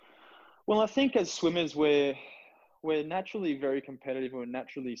Well, I think as swimmers, we're naturally very competitive. We're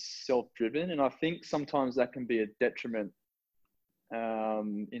naturally self-driven, and I think sometimes that can be a detriment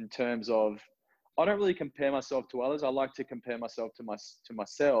in terms of I don't really compare myself to others. I like to compare myself to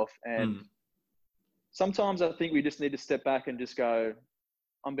myself, and sometimes I think we just need to step back and just go,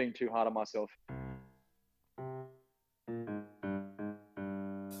 I'm being too hard on myself.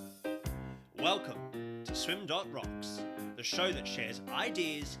 Welcome to Swim.Rocks, the show that shares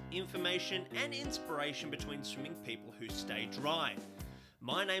ideas, information and inspiration between swimming people who stay dry.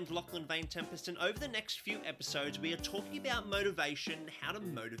 My name's Lachlan Vane Tempest, and over the next few episodes we are talking about motivation and how to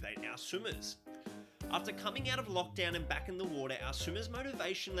motivate our swimmers. After coming out of lockdown and back in the water, our swimmers'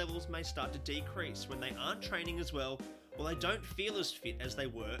 motivation levels may start to decrease when they aren't training as well or they don't feel as fit as they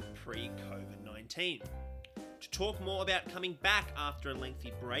were pre-COVID-19. To talk more about coming back after a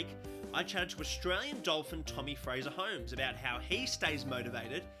lengthy break, I chatted to Australian Dolphin Thomas Fraser-Holmes about how he stays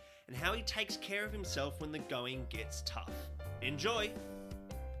motivated and how he takes care of himself when the going gets tough. Enjoy!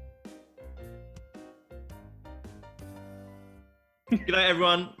 G'day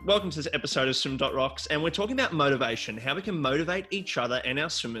everyone, welcome to this episode of Swim.Rocks, and we're talking about motivation, how we can motivate each other and our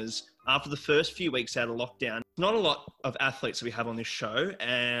swimmers after the first few weeks out of lockdown. Not a lot of athletes that we have on this show,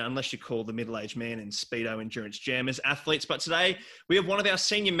 unless you call the middle-aged man in Speedo Endurance Jammers athletes, but today we have one of our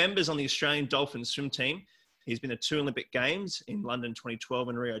senior members on the Australian Dolphin swim team. He's been at 2 Olympic Games in London 2012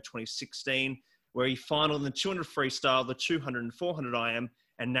 and Rio 2016, where he finaled in the 200 freestyle, the 200 and 400 IM,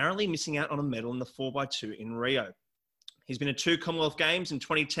 and narrowly missing out on a medal in the 4x2 in Rio. He's been at 2 Commonwealth Games in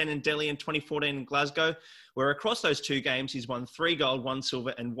 2010 in Delhi and 2014 in Glasgow, where across those 2 games, he's won 3 gold, 1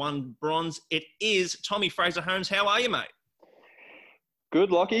 silver and 1 bronze. It is Tommy Fraser-Holmes. How are you, mate? Good,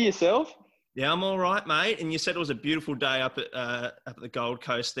 Lockie. Yourself? Yeah, I'm all right, mate. And you said it was a beautiful day up at the Gold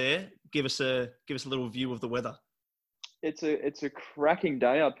Coast there. Give us a little view of the weather. It's a cracking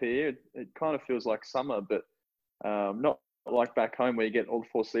day up here. It kind of feels like summer, but not like back home where you get all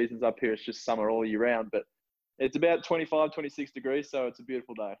 4 seasons. Up here, it's just summer all year round, but it's about 25, 26 degrees, so it's a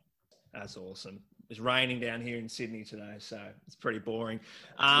beautiful day. That's awesome. It's raining down here in Sydney today, so it's pretty boring.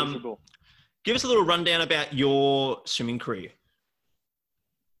 Give us a little rundown about your swimming career.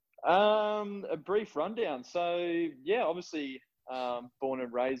 A brief rundown. So, yeah, obviously born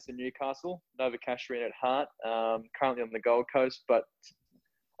and raised in Newcastle, Novocastrian at heart, currently on the Gold Coast. But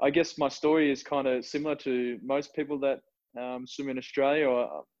I guess my story is kind of similar to most people that swim in Australia.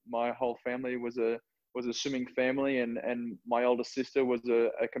 My whole family was a swimming family, and my older sister was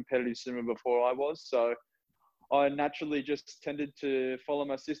a competitive swimmer before I was. So I naturally just tended to follow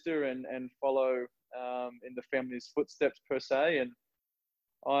my sister and follow in the family's footsteps per se. And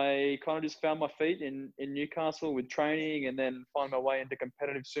I kind of just found my feet in Newcastle with training, and then find my way into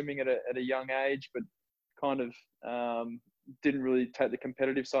competitive swimming at a young age, but kind of didn't really take the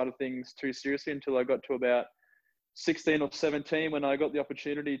competitive side of things too seriously until I got to about 16 or 17, when I got the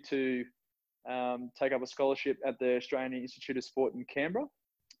opportunity to take up a scholarship at the Australian Institute of Sport in Canberra.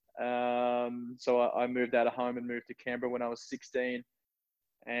 So I moved out of home and moved to Canberra when I was 16,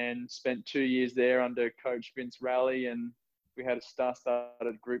 and spent 2 years there under Coach Vince Rowley. And we had a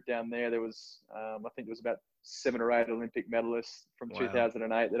star-studded group down there. There was, I think there was about 7 or 8 Olympic medalists from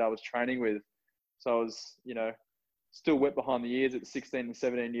 2008 that I was training with. So I was, still wet behind the ears at 16 and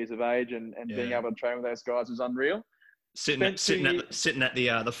 17 years of age, and being able to train with those guys was unreal. Sitting at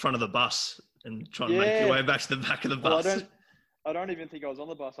the front of the bus and trying to make your way back to the back of the bus. Well, I don't even think I was on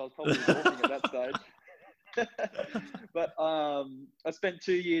the bus. I was probably walking at that stage. But I spent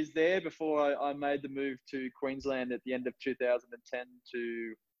 2 years there before I made the move to Queensland at the end of 2010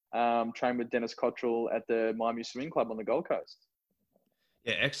 to train with Dennis Cottrell at the Miami Swimming Club on the Gold Coast.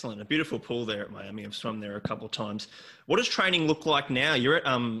 Yeah, excellent. A beautiful pool there at Miami. I've swum there a couple of times. What does training look like now? You're at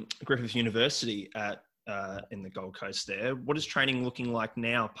Griffith University in the Gold Coast there. What is training looking like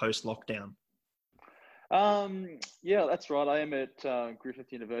now post-lockdown? Yeah, that's right. I am at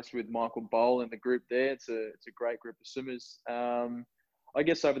Griffith University with Michael Bowl and the group there. It's a great group of swimmers. I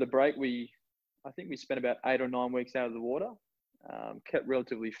guess over the break, I think we spent about 8 or 9 weeks out of the water. Kept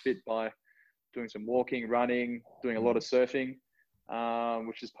relatively fit by doing some walking, running, doing a lot of surfing,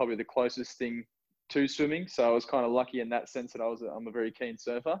 which is probably the closest thing to swimming. So I was kind of lucky in that sense that I'm a very keen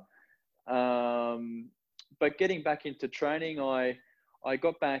surfer. But getting back into training, I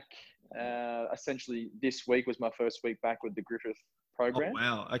got back essentially this week was my first week back with the Griffith program. Oh,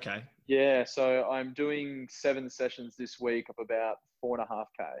 wow. Okay. Yeah. So I'm doing 7 sessions this week of about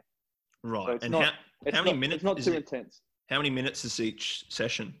 4.5K. Right. So how many minutes? It's not too intense. How many minutes is each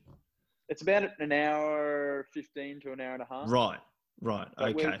session? It's about an hour 15 to an hour and a half. Right.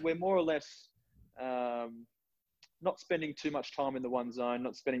 Okay. We're more or less not spending too much time in the one zone,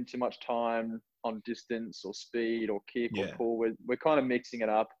 not spending too much time on distance or speed or kick or pull. We're kind of mixing it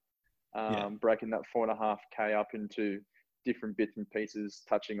up, breaking that 4.5K up into different bits and pieces,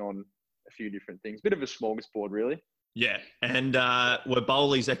 touching on a few different things. Bit of a smorgasbord, really. Yeah. And were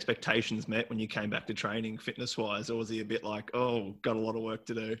Bowley's expectations met when you came back to training fitness-wise, or was he a bit like, oh, got a lot of work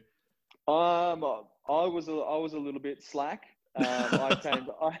to do? I was a little bit slack.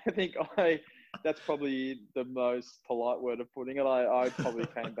 That's probably the most polite word of putting it. I probably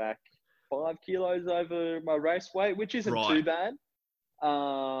came back 5 kilos over my race weight, which isn't too bad.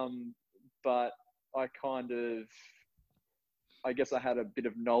 But I guess I had a bit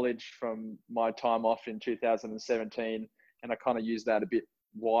of knowledge from my time off in 2017, and I kind of used that a bit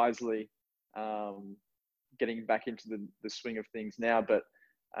wisely, getting back into the swing of things now. But,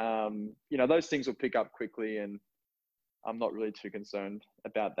 those things will pick up quickly, and I'm not really too concerned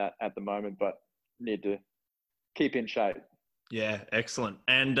about that at the moment, but need to keep in shape. Yeah, excellent.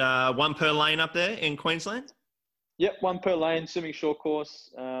 And 1 per lane up there in Queensland? Yep, 1 per lane, swimming short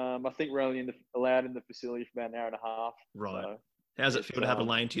course. I think we're only allowed in the facility for about an hour and a half. Right. So how's it feel to have a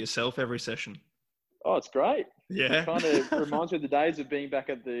lane to yourself every session? Oh, it's great. Yeah. It kind of reminds me of the days of being back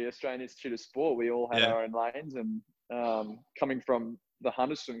at the Australian Institute of Sport. We all had our own lanes, and coming from the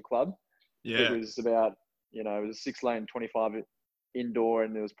Hunter Swim Club, it was about, it was a 6-lane, 25 indoor,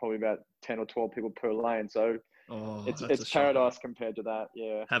 and there was probably about 10 or 12 people per lane. So it's paradise compared to that.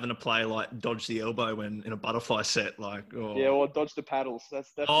 Yeah. Having to play like dodge the elbow when in a butterfly set, like, yeah, or dodge the paddles.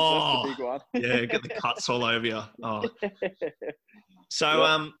 That's the big one. Yeah, get the cuts all over you. Oh.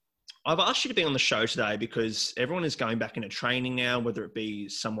 So I've asked you to be on the show today because everyone is going back into training now, whether it be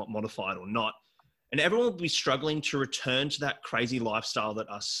somewhat modified or not. And everyone will be struggling to return to that crazy lifestyle that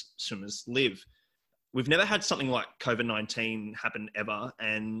us swimmers live. We've never had something like COVID-19 happen ever.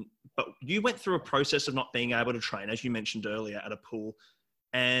 But you went through a process of not being able to train, as you mentioned earlier, at a pool,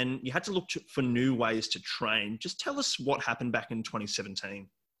 and you had to look for new ways to train. Just tell us what happened back in 2017.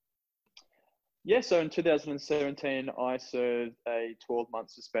 Yeah, so in 2017, I served a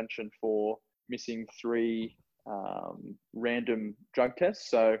 12-month suspension for missing 3 random drug tests.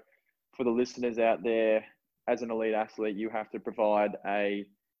 So for the listeners out there, as an elite athlete, you have to provide a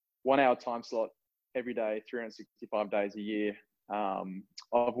 1-hour time slot every day, 365 days a year,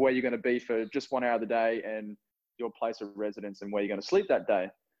 of where you're going to be for just 1 hour of the day and your place of residence and where you're going to sleep that day.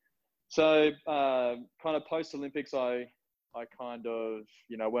 So kind of post-Olympics, I kind of,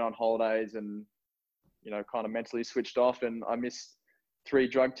 went on holidays and, kind of mentally switched off, and I missed 3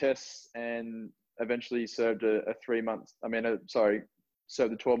 drug tests and eventually served a 12-month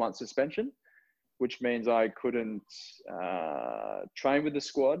suspension, which means I couldn't train with the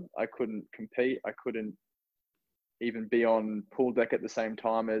squad. I couldn't compete. I couldn't even be on pool deck at the same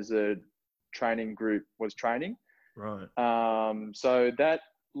time as a training group was training. Right. So that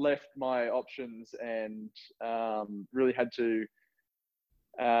left my options, and really had to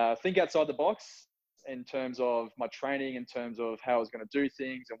think outside the box in terms of my training, in terms of how I was going to do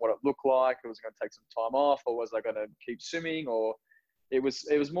things and what it looked like. I was going to take some time off, or was I going to keep swimming, or it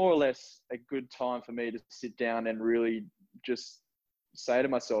was more or less a good time for me to sit down and really just say to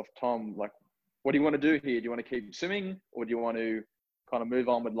myself, Tom, like, what do you want to do here? Do you want to keep swimming, or do you want to kind of move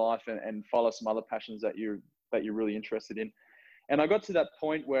on with life and follow some other passions that you're really interested in? And I got to that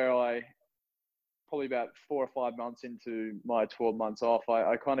point where I, probably about 4 or 5 months into my 12 months off,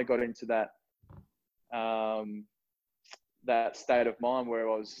 I kind of got into that state of mind where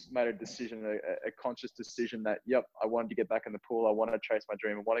I made a decision, a conscious decision that, yep, I wanted to get back in the pool. I want to chase my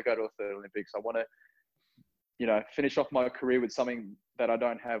dream. I want to go to a 3rd Olympics. I want to, finish off my career with something that I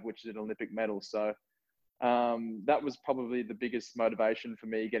don't have, which is an Olympic medal. So that was probably the biggest motivation for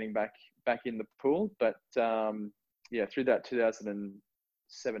me getting back in the pool. But through that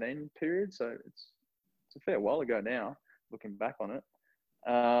 2017 period, so it's a fair while ago now, looking back on it.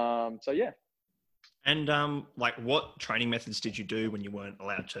 So yeah. And what training methods did you do when you weren't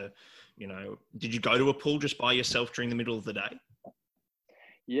allowed to, did you go to a pool just by yourself during the middle of the day?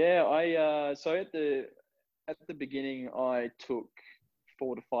 Yeah, so at the beginning, I took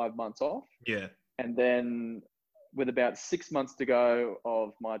 4 to 5 months off. Yeah. And then with about 6 months to go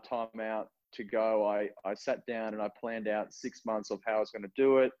of my time out to go, I sat down and I planned out 6 months of how I was going to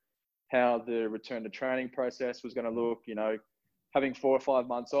do it, how the return to training process was going to look. Having 4 or 5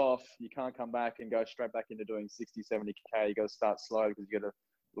 months off, you can't come back and go straight back into doing 60, 70K. You got to start slow because you got to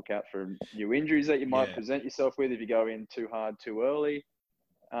look out for new injuries that you might present yourself with if you go in too hard, too early.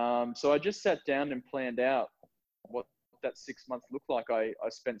 So I just sat down and planned out what that 6 months looked like. I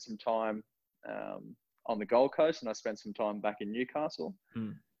spent some time on the Gold Coast, and I spent some time back in Newcastle.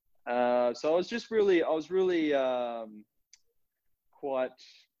 So I was really quite.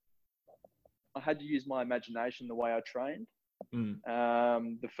 I had to use my imagination the way I trained.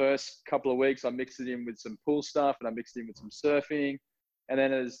 The first couple of weeks, I mixed it in with some pool stuff, and I mixed it in with some surfing, and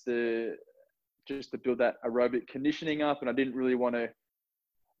then just to build that aerobic conditioning up. And I didn't really want to.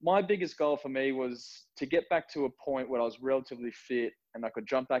 My biggest goal for me was to get back to a point where I was relatively fit and I could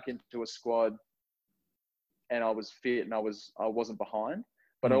jump back into a squad, and I was fit and I wasn't behind.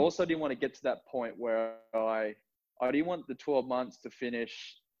 But I also didn't want to get to that point where I didn't want the 12 months to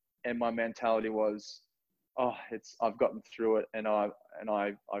finish and my mentality was, I've gotten through it and I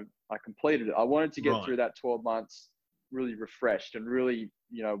completed it. I wanted to get through that 12 months really refreshed and really,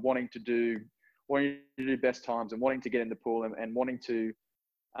 wanting to do best times and wanting to get in the pool and wanting to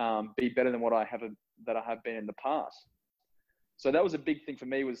be better than what I have been in the past. So that was a big thing for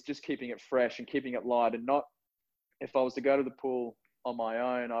me, was just keeping it fresh and keeping it light, and not, if I was to go to the pool on my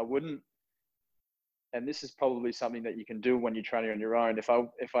own, I wouldn't. And this is probably something that you can do when you're training on your own. If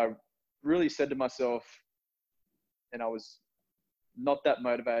I really said to myself, and I was not that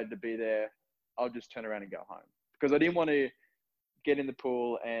motivated to be there, I'll just turn around and go home, because I didn't want to get in the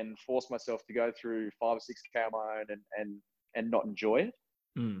pool and force myself to go through 5 or 6K on my own and not enjoy it.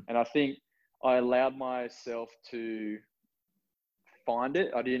 And I think I allowed myself to find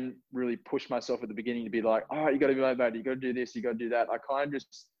it. I didn't really push myself at the beginning to be like, all right, you got to be motivated, you got to do this, you got to do that. I kind of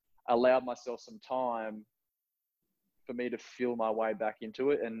just allowed myself some time for me to feel my way back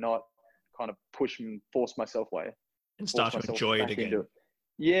into it and not kind of push and force myself away. And start to enjoy it again.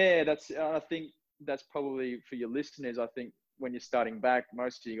 Yeah, I think that's probably for your listeners. I think when you're starting back,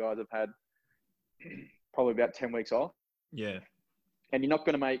 most of you guys have had probably about 10 weeks off. Yeah. And you're not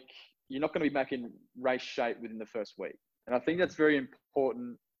going to be back in race shape within the first week. And I think that's very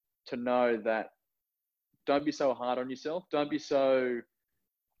important to know, that don't be so hard on yourself. Don't be so,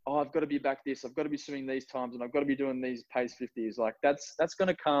 I've got to be back this, I've got to be swimming these times, and I've got to be doing these pace 50s. Like that's going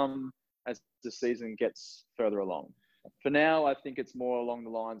to come as the season gets further along. For now, I think it's more along the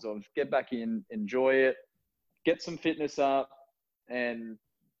lines of get back in, enjoy it, get some fitness up, and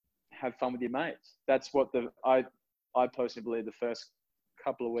have fun with your mates. That's what I personally believe the first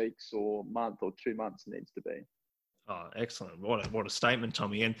couple of weeks or month or 2 months needs to be. Oh, excellent. What a statement,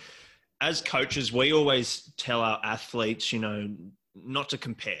 Tommy. And as coaches, we always tell our athletes, not to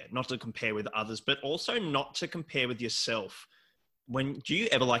compare with others, but also not to compare with yourself. Do you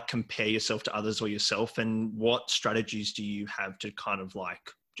ever compare yourself to others or yourself, and what strategies do you have to kind of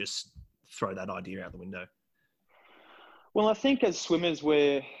just throw that idea out the window? Well, I think as swimmers,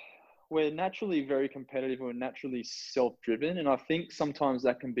 we're naturally very competitive. We're naturally self-driven. And I think sometimes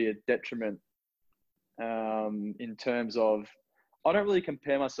that can be a detriment in terms of, I don't really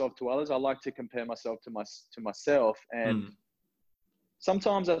compare myself to others. I like to compare myself to myself. And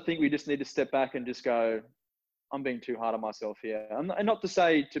sometimes I think we just need to step back and just go, I'm being too hard on myself here. And not to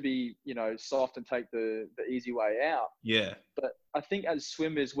say to be, soft and take the easy way out. Yeah. But I think as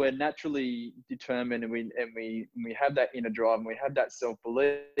swimmers, we're naturally determined, and we have that inner drive, and we have that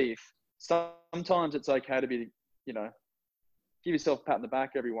self-belief. Sometimes it's okay to be, give yourself a pat on the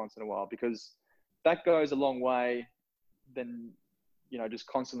back every once in a while, because that goes a long way than, just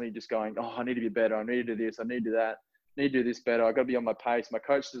constantly just going, I need to be better. I need to do this. I need to do that. I need to do this better. I got to be on my pace. My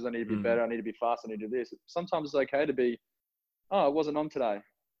coach says I need to be better. I need to be fast. I need to do this. Sometimes it's okay to be, it wasn't on today,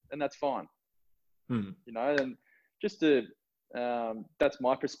 and that's fine. And just to, that's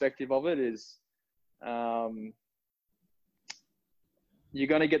my perspective of it is, you're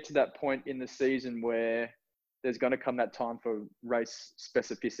going to get to that point in the season where there's going to come that time for race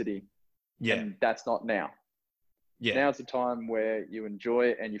specificity. Yeah. And that's not now. Yeah. Now's the time where you enjoy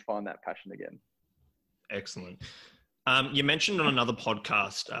it and you find that passion again. Excellent. You mentioned on another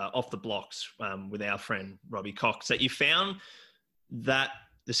podcast, Off the Blocks, with our friend Robbie Cox, that you found that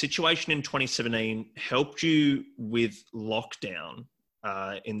the situation in 2017 helped you with lockdown,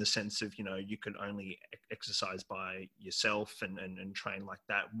 in the sense of, you could only exercise by yourself and train like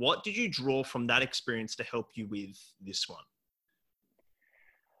that. What did you draw from that experience to help you with this one?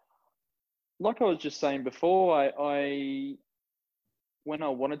 Like I was just saying before, I when I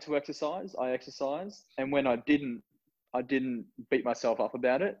wanted to exercise, I exercised. And when I didn't beat myself up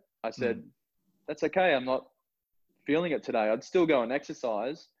about it. I said, that's okay. I'm not feeling it today. I'd still go and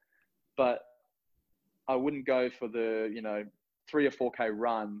exercise, but I wouldn't go for the, 3 or 4K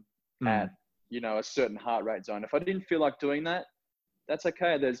run at, a certain heart rate zone. If I didn't feel like doing that, that's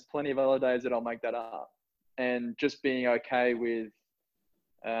okay. There's plenty of other days that I'll make that up. And just being okay with,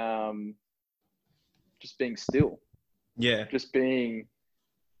 just being still. Yeah. Just being,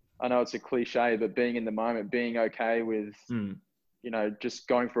 I know it's a cliche, but being in the moment, being okay with just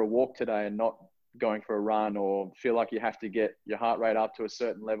going for a walk today and not going for a run, or feel like you have to get your heart rate up to a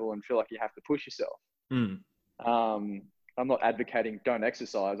certain level and feel like you have to push yourself. I'm not advocating don't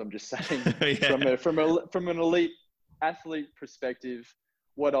exercise. I'm just saying Yeah. from an elite athlete perspective,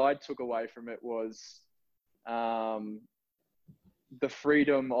 what I took away from it was the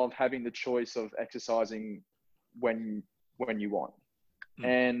freedom of having the choice of exercising when you want.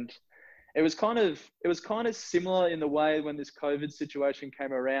 And it was kind of similar in the way when this COVID situation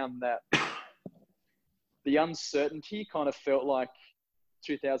came around, that the uncertainty kind of felt like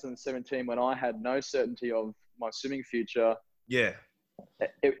 2017 when I had no certainty of my swimming future. Yeah.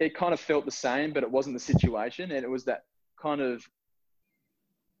 It kind of felt the same, but it wasn't the situation. And it was that kind of,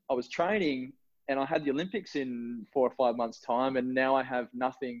 I was training and I had the Olympics in 4 or 5 months' time, and now I have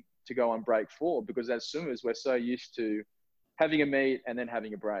nothing to go on break for, because as swimmers, we're so used to having a meet and then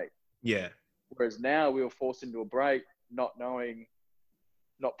having a break. Yeah. Whereas now we were forced into a break, not knowing,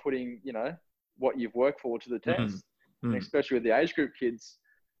 not putting, what you've worked for to the test. And especially with the age group kids,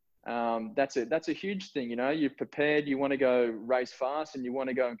 that's a huge thing. You're prepared, you want to go race fast, and you want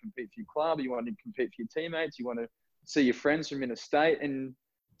to go and compete for your club, you want to compete for your teammates, you want to see your friends from interstate, and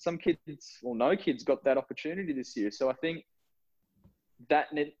some kids, or no kids, got that opportunity this year. So I think that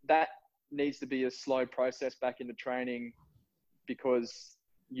needs to be a slow process back into training, because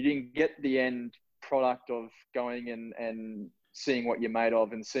you didn't get the end product of going and seeing what you're made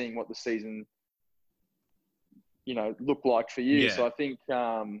of and seeing what the season, look like for you. Yeah. So I think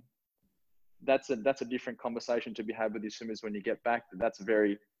that's a different conversation to be had with your swimmers when you get back. There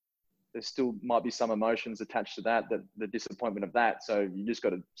still might be some emotions attached to that, the disappointment of that. So you just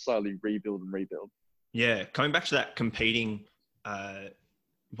got to slowly rebuild. Yeah. Coming back to that competing,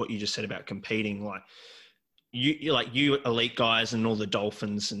 what you just said about competing, like you elite guys and all the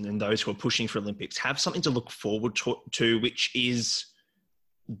Dolphins and those who are pushing for Olympics have something to look forward to, which is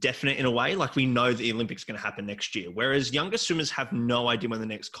definite in a way. Like, we know that the Olympics is going to happen next year, whereas younger swimmers have no idea when the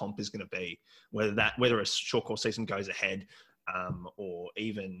next comp is going to be, whether a short course season goes ahead, or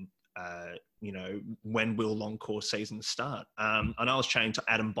even, when will long course seasons start. And I was chatting to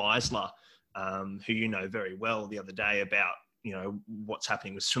Adam Beisler, who you know very well, the other day about, what's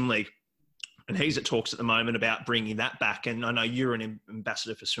happening with Swim League. And he's at talks at the moment about bringing that back. And I know you're an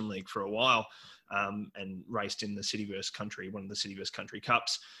ambassador for Swim League for a while, and raced in the City vs Country, one of the City vs Country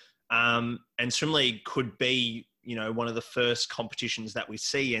Cups. And Swim League could be, one of the first competitions that we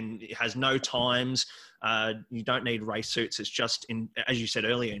see, and it has no times. You don't need race suits. It's just, as you said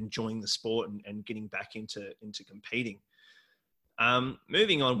earlier, enjoying the sport and getting back into competing.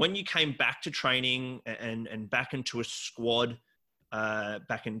 Moving on, when you came back to training and back into a squad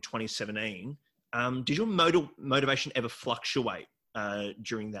back in 2017, did your motivation ever fluctuate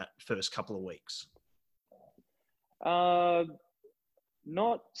during that first couple of weeks?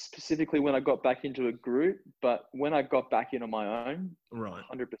 Not specifically when I got back into a group, but when I got back in on my own, right,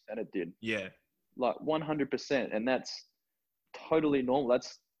 100% it did. Yeah. Like 100%. And that's totally normal.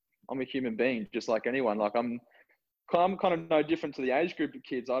 I'm a human being, just like anyone. Like I'm kind of no different to the age group of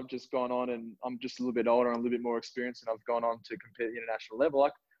kids. I've just gone on, and I'm just a little bit older and a little bit more experienced, and I've gone on to compete at the international level.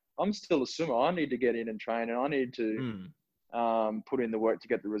 Like, I'm still a swimmer. I need to get in and train, and I need to put in the work to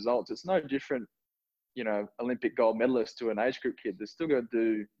get the results. It's no different, Olympic gold medalist to an age group kid. They're still going to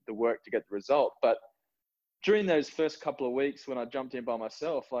do the work to get the result. But during those first couple of weeks when I jumped in by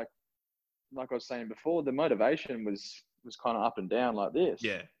myself, like I was saying before, the motivation was kind of up and down like this.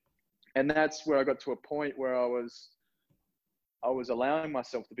 Yeah. And that's where I got to a point where I was allowing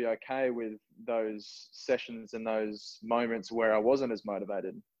myself to be okay with those sessions and those moments where I wasn't as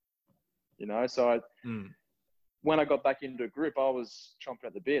motivated, So when I got back into a group, I was chomping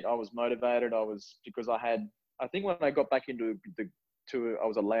at the bit. I was motivated. Because I think when I got back into I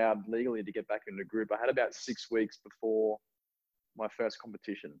was allowed legally to get back into a group. I had about 6 weeks before my first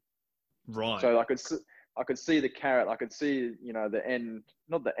competition. Right. So I could see the carrot. I could see, the end,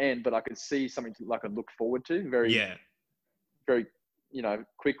 not the end, but I could see something I could look forward to very,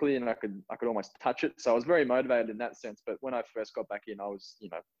 quickly, and I could almost touch it. So I was very motivated in that sense. But when I first got back in, I was,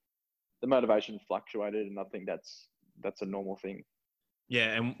 the motivation fluctuated, and I think that's a normal thing.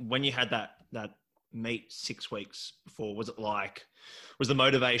 Yeah. And when you had that meet 6 weeks before, was the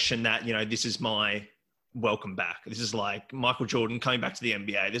motivation that, this is my welcome back? This is like Michael Jordan coming back to the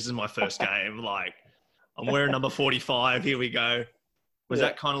NBA. This is my first game. Like, I'm wearing number 45. Here we go. Was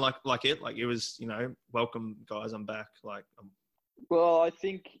that kind of like it? Like, it was, welcome guys, I'm back. Like, well, I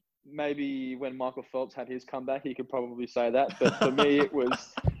think maybe when Michael Phelps had his comeback, he could probably say that. But for me,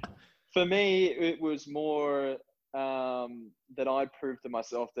 it was more that I proved to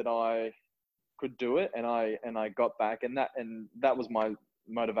myself that I could do it, and I got back, and that was my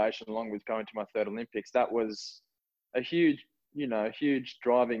motivation, along with going to my third Olympics. That was a huge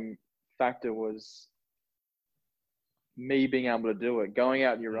driving factor, was me being able to do it, going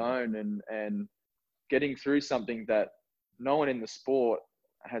out on your own and getting through something that no one in the sport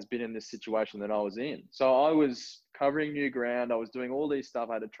has been in this situation that I was in. So I was covering new ground. I was doing all these stuff.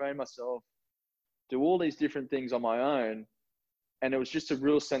 I had to train myself, do all these different things on my own. And it was just a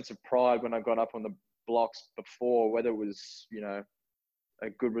real sense of pride when I got up on the blocks before, whether it was, a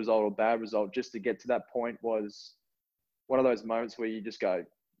good result or bad result, just to get to that point was one of those moments where you just go,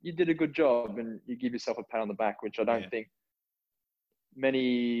 you did a good job, and you give yourself a pat on the back, which I don't think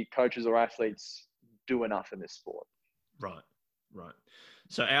many coaches or athletes do enough in this sport. Right.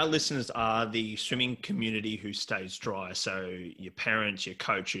 So our listeners are the swimming community who stays dry. So your parents, your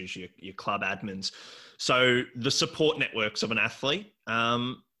coaches, your club admins. So the support networks of an athlete.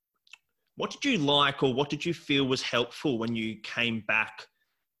 What did you like, or what did you feel was helpful when you came back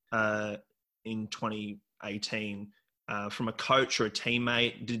in 2018 from a coach or a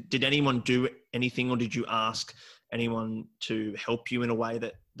teammate? Did anyone do anything, or did you ask anyone to help you in a way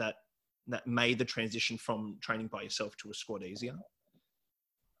that made the transition from training by yourself to a squad easier?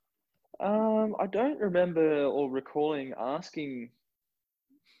 I don't remember or recalling asking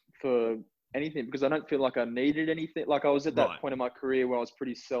for anything, because I don't feel like I needed anything. Like, I was at that point in my career where I was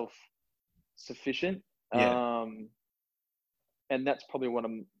pretty self-sufficient. Yeah. And that's probably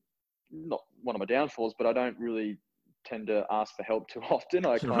not one of my downfalls, but I don't really tend to ask for help too often.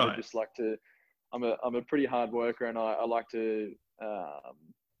 I kind of just like to, I'm a pretty hard worker, and I like to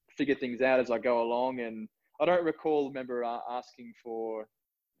figure things out as I go along. And I don't remember asking for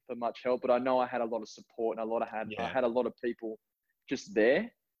much help, but I know I had a lot of support, and I had a lot of people just there.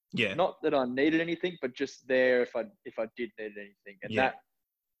 Yeah. Not that I needed anything, but just there if I did need anything. And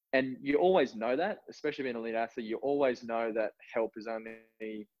and you always know that, especially being an elite athlete, you always know that help is only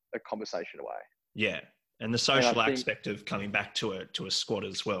a conversation away. Yeah. And the social aspect of coming back to a squad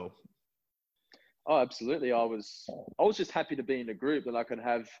as well. Oh, absolutely. I was just happy to be in a group that I could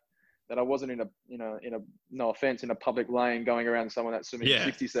have, that I wasn't in a no offense, in a public lane going around someone that's swimming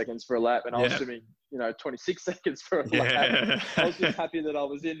 60 seconds for a lap, and I was swimming 26 seconds for a lap. I was just happy that I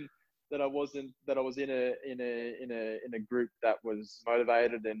was in a group that was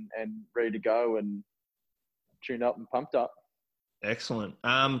motivated and ready to go and tuned up and pumped up. Excellent.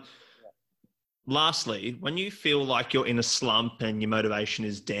 Lastly, when you feel like you're in a slump and your motivation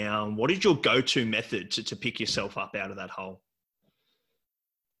is down, what is your go-to method to pick yourself up out of that hole?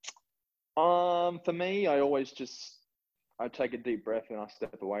 For me, I take a deep breath and I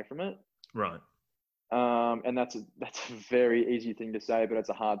step away from it. Right. And that's a very easy thing to say, but it's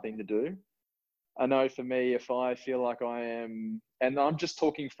a hard thing to do. I know for me, if I feel like I am, and I'm just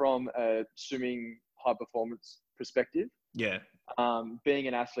talking from a swimming high performance perspective. Yeah. Being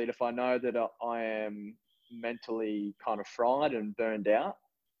an athlete, if I know that I am mentally kind of fried and burned out,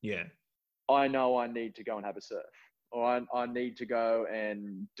 I know I need to go and have a surf, or I need to go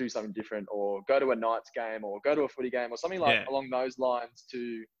and do something different, or go to a Knights game, or go to a footy game, or something along those lines,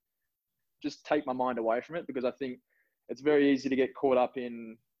 to just take my mind away from it. Because I think it's very easy to get caught up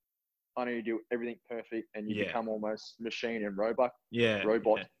in, I need to do everything perfect, and you become almost machine and robot-like.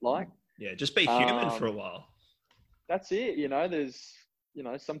 Yeah, just be human for a while. That's it. There's,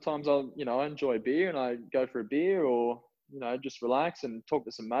 sometimes I enjoy beer and I go for a beer, or, just relax and talk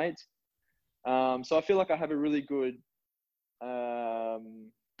to some mates. So I feel like I have a really good,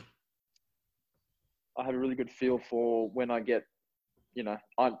 feel for when I get,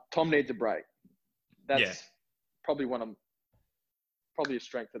 Tom needs a break. That's probably a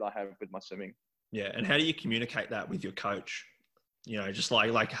strength that I have with my swimming. Yeah. And how do you communicate that with your coach? Just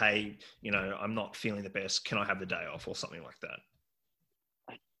like, hey, I'm not feeling the best. Can I have the day off, or something like that?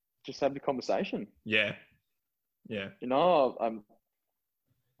 Just have the conversation. Yeah. Yeah.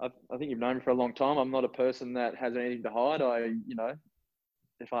 I think you've known me for a long time. I'm not a person that has anything to hide.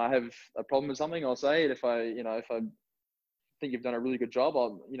 If I have a problem with something, I'll say it. If I think you've done a really good job,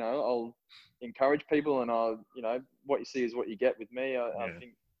 I'll encourage people, and what you see is what you get with me. I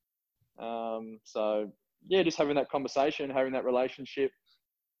think, so yeah, just having that conversation, having that relationship.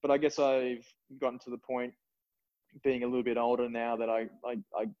 But I guess I've gotten to the point, being a little bit older now, that I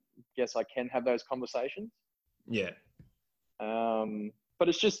guess I can have those conversations. Yeah. But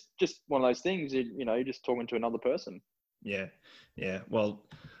it's just one of those things, you're just talking to another person. Yeah. Yeah. Well,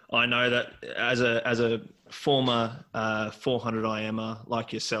 I know that as a former 400 IMer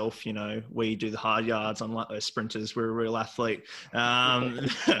like yourself, we do the hard yards, unlike those sprinters. We're a real athlete.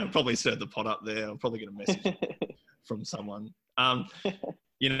 Probably stirred the pot up there. I'll probably get a message from someone.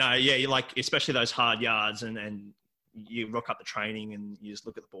 you like, especially those hard yards and you rock up the training and you just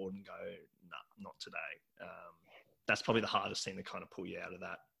look at the board and go, nah, not today. That's probably the hardest thing to kind of pull you out of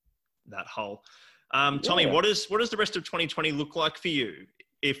that hole. Tommy, what does the rest of 2020 look like for you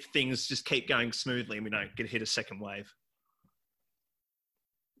if things just keep going smoothly and we don't get hit a second wave?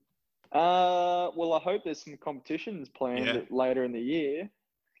 Well, I hope there's some competitions planned later in the year.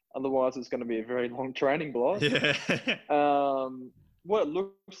 Otherwise, it's going to be a very long training block. Yeah. What it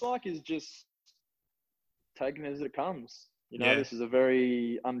looks like is just taking it as it comes. This is a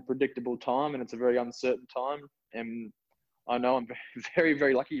very unpredictable time and it's a very uncertain time. And I know I'm very,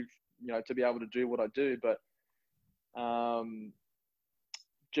 very lucky, to be able to do what I do, but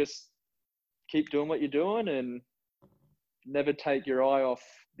just keep doing what you're doing and never take your eye off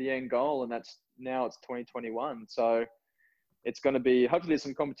the end goal. And it's 2021. So it's going to be, hopefully there's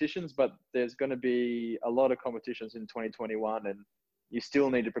some competitions, but there's going to be a lot of competitions in 2021 and you still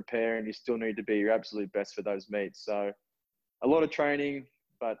need to prepare and you still need to be your absolute best for those meets. So a lot of training,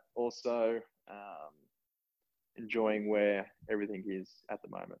 but also enjoying where everything is at the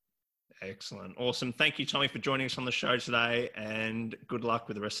moment. Excellent. Awesome. Thank you, Tommy, for joining us on the show today and good luck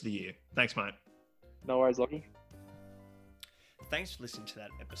with the rest of the year. Thanks, mate. No worries, Lockie. Thanks for listening to that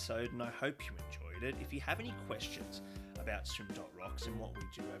episode and I hope you enjoyed it. If you have any questions about Swim.Rocks and what we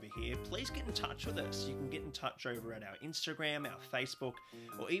do over here, please get in touch with us. You can get in touch over at our Instagram, our Facebook,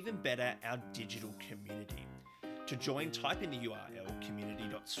 or even better, our digital community. To join, type in the URL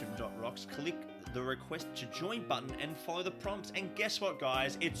community.swim.rocks, click the request to join button and follow the prompts. And guess what,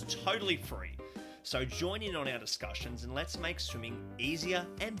 guys? It's totally free. So join in on our discussions and let's make swimming easier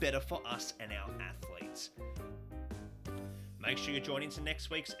and better for us and our athletes. Make sure you join into next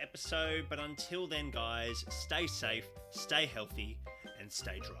week's episode. But until then, guys, stay safe, stay healthy, and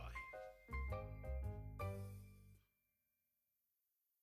stay dry.